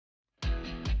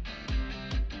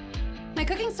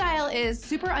cooking style is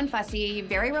super unfussy,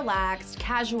 very relaxed,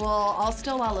 casual, all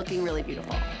still while looking really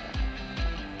beautiful.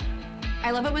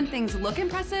 I love it when things look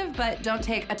impressive, but don't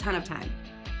take a ton of time.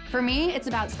 For me, it's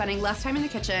about spending less time in the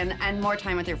kitchen and more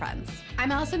time with your friends.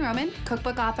 I'm Alison Roman,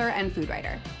 cookbook author and food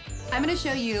writer. I'm gonna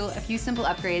show you a few simple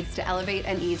upgrades to elevate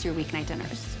and ease your weeknight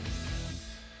dinners.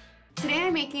 Today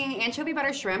I'm making anchovy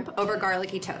butter shrimp over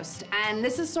garlicky toast. And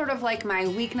this is sort of like my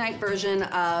weeknight version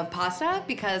of pasta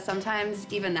because sometimes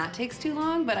even that takes too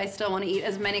long, but I still want to eat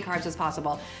as many carbs as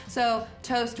possible. So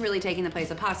toast really taking the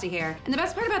place of pasta here. And the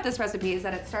best part about this recipe is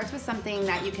that it starts with something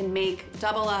that you can make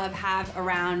double of, have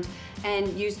around, and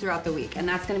use throughout the week, and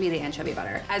that's gonna be the anchovy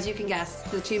butter. As you can guess,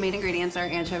 the two main ingredients are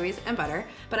anchovies and butter,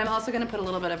 but I'm also gonna put a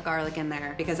little bit of garlic in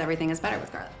there because everything is better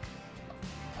with garlic.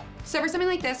 So for something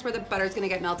like this where the butter's gonna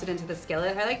get melted into the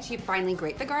skillet, I like to finely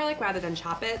grate the garlic rather than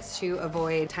chop it to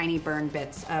avoid tiny burn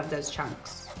bits of those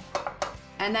chunks.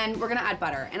 And then we're gonna add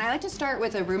butter. And I like to start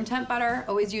with a room temp butter,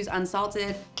 always use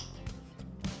unsalted.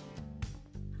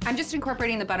 I'm just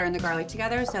incorporating the butter and the garlic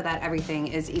together so that everything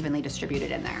is evenly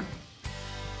distributed in there.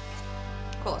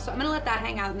 Cool, so I'm gonna let that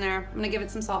hang out in there. I'm gonna give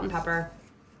it some salt and pepper,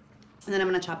 and then I'm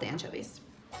gonna chop the anchovies.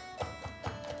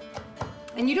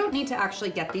 And you don't need to actually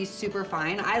get these super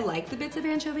fine. I like the bits of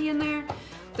anchovy in there.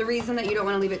 The reason that you don't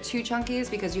want to leave it too chunky is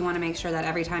because you want to make sure that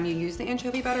every time you use the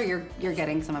anchovy butter, you're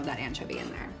getting some of that anchovy in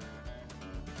there.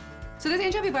 So this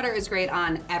anchovy butter is great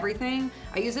on everything.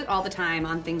 I use it all the time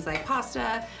on things like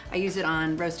pasta. I use it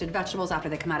on roasted vegetables after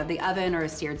they come out of the oven or a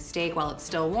seared steak while it's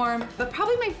still warm. But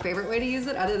probably my favorite way to use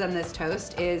it other than this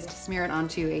toast is to smear it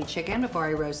onto a chicken before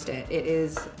I roast it. It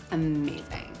is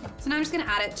amazing. So now I'm just gonna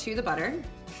add it to the butter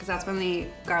because that's when the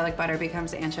garlic butter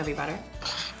becomes anchovy butter.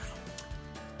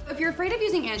 If you're afraid of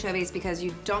using anchovies because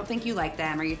you don't think you like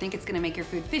them or you think it's gonna make your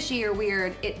food fishy or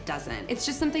weird, it doesn't. It's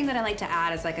just something that I like to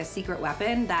add as like a secret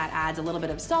weapon that adds a little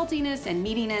bit of saltiness and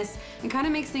meatiness and kind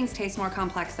of makes things taste more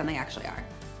complex than they actually are.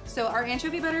 So our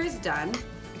anchovy butter is done.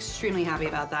 Extremely happy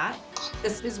about that.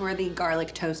 This is where the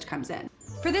garlic toast comes in.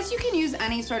 For this, you can use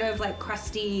any sort of like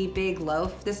crusty big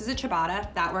loaf. This is a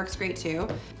ciabatta, that works great too.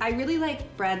 I really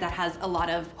like bread that has a lot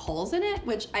of holes in it,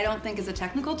 which I don't think is a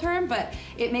technical term, but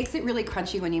it makes it really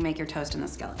crunchy when you make your toast in the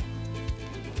skillet.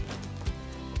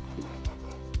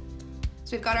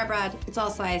 So we've got our bread, it's all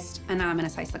sliced, and now I'm gonna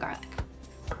slice the garlic.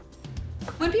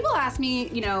 When people ask me,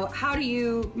 you know, how do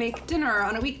you make dinner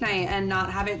on a weeknight and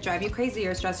not have it drive you crazy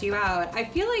or stress you out, I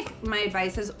feel like my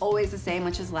advice is always the same,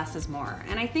 which is less is more.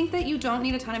 And I think that you don't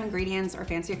need a ton of ingredients or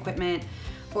fancy equipment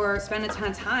or spend a ton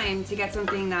of time to get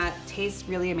something that tastes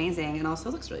really amazing and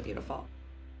also looks really beautiful.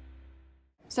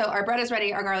 So our bread is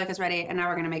ready, our garlic is ready, and now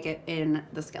we're gonna make it in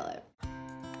the skillet.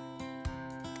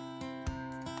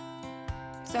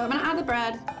 So I'm gonna add the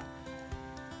bread.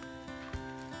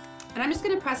 And I'm just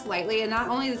gonna press lightly, and not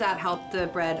only does that help the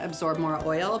bread absorb more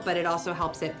oil, but it also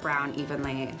helps it brown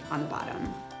evenly on the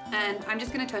bottom. And I'm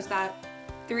just gonna toast that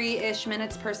 3-ish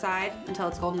minutes per side until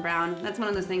it's golden brown. That's one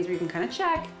of those things where you can kind of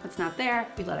check. If it's not there,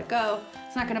 you let it go.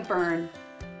 It's not gonna burn.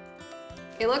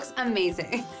 It looks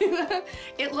amazing.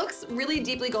 It looks really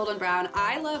deeply golden brown.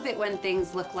 I love it when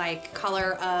things look like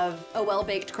color of a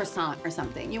well-baked croissant or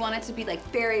something. You want it to be like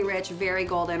very rich, very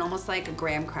golden, almost like a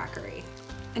graham crackery.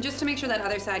 And just to make sure that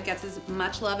other side gets as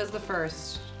much love as the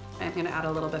first, I'm gonna add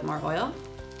a little bit more oil.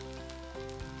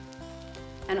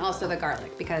 And also the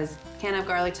garlic, because can't have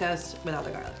garlic toast without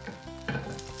the garlic.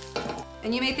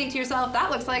 And you may think to yourself,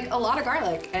 that looks like a lot of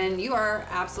garlic, and you are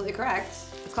absolutely correct.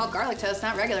 It's called garlic toast,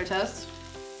 not regular toast.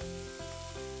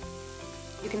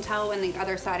 You can tell when the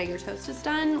other side of your toast is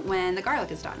done when the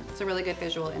garlic is done. It's a really good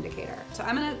visual indicator. So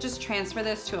I'm gonna just transfer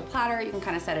this to a platter. You can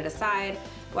kind of set it aside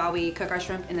while we cook our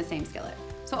shrimp in the same skillet.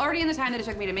 So already in the time that it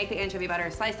took me to make the anchovy butter,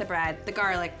 slice the bread, the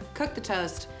garlic, cook the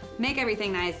toast, make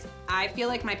everything nice, I feel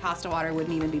like my pasta water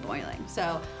wouldn't even be boiling.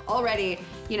 So already,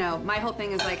 you know, my whole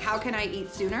thing is like, how can I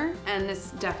eat sooner? And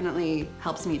this definitely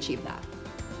helps me achieve that.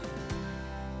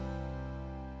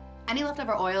 Any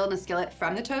leftover oil in the skillet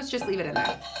from the toast, just leave it in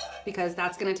there because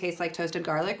that's gonna taste like toasted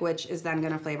garlic, which is then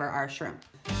gonna flavor our shrimp.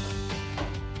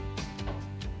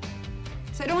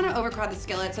 So I don't want to overcrowd the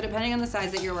skillet, so depending on the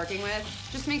size that you're working with,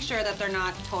 just make sure that they're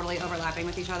not totally overlapping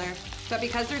with each other. But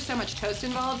because there's so much toast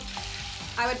involved,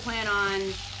 I would plan on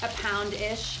a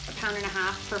pound-ish, a pound and a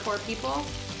half for 4 people.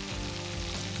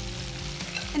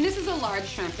 And this is a large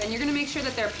shrimp, and you're gonna make sure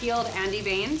that they're peeled and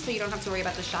deveined so you don't have to worry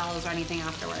about the shallows or anything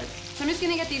afterwards. So I'm just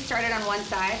gonna get these started on one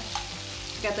side,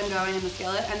 get them going in the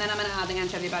skillet, and then I'm gonna add the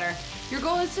anchovy butter. Your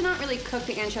goal is to not really cook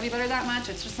the anchovy butter that much.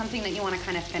 It's just something that you want to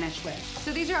kind of finish with.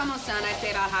 So these are almost done, I'd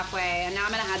say about halfway, and now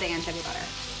I'm going to add the anchovy butter.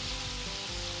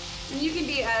 And you can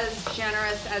be as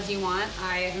generous as you want.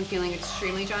 I am feeling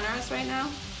extremely generous right now,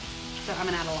 so I'm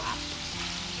gonna add a lot.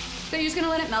 So you're just gonna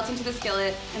let it melt into the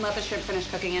skillet and let the shrimp finish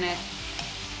cooking in it.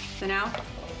 So now,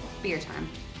 be your time.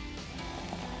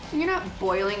 And you're not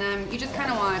boiling them, you just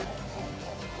kinda want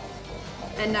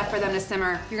enough for them to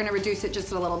simmer. You're gonna reduce it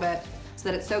just a little bit so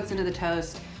that it soaks into the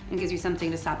toast and gives you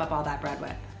something to sop up all that bread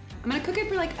with. I'm gonna cook it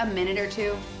for like a minute or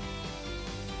two.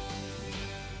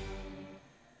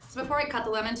 So before I cut the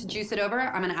lemon to juice it over,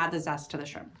 I'm gonna add the zest to the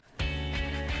shrimp.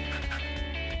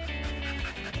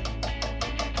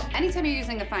 Anytime you're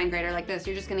using a fine grater like this,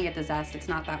 you're just gonna get the zest. It's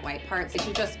not that white part. It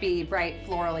should just be bright,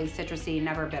 florally, citrusy,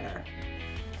 never bitter.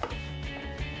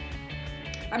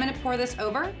 I'm gonna pour this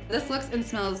over. This looks and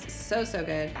smells so, so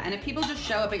good. And if people just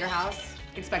show up at your house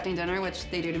expecting dinner, which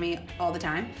they do to me all the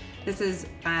time, this is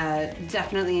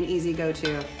definitely an easy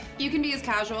go-to. You can be as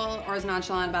casual or as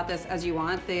nonchalant about this as you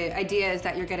want. The idea is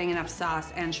that you're getting enough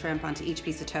sauce and shrimp onto each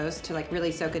piece of toast to like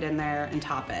really soak it in there and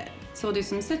top it. So we'll do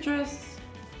some citrus.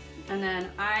 And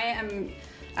then I am,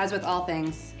 as with all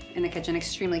things in the kitchen,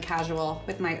 extremely casual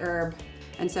with my herb.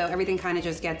 And so everything kind of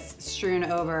just gets strewn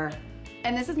over.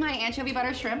 And this is my anchovy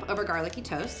butter shrimp over garlicky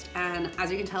toast. And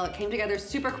as you can tell, it came together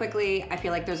super quickly. I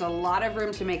feel like there's a lot of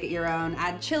room to make it your own.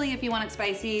 Add chili if you want it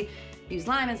spicy. Use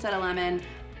lime instead of lemon.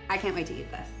 I can't wait to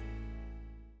eat this.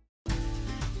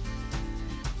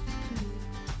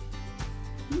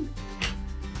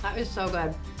 That is so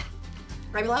good.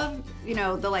 I love, you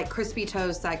know, the like crispy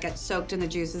toast that gets soaked in the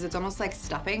juices. It's almost like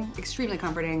stuffing. Extremely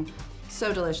comforting,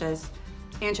 so delicious.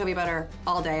 Anchovy butter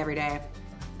all day, every day.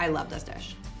 I love this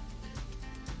dish.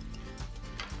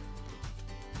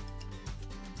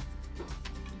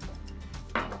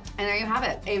 And there you have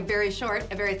it. A very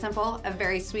short, a very simple, a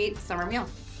very sweet summer meal.